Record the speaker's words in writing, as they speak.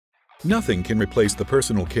Nothing can replace the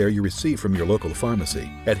personal care you receive from your local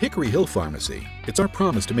pharmacy. At Hickory Hill Pharmacy, it's our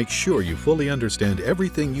promise to make sure you fully understand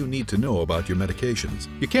everything you need to know about your medications.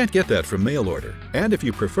 You can't get that from mail order. And if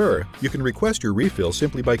you prefer, you can request your refill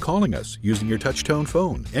simply by calling us using your touch-tone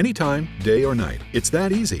phone, anytime, day or night. It's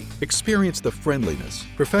that easy. Experience the friendliness,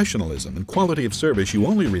 professionalism, and quality of service you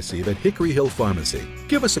only receive at Hickory Hill Pharmacy.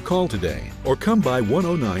 Give us a call today or come by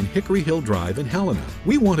 109 Hickory Hill Drive in Helena.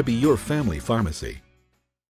 We want to be your family pharmacy.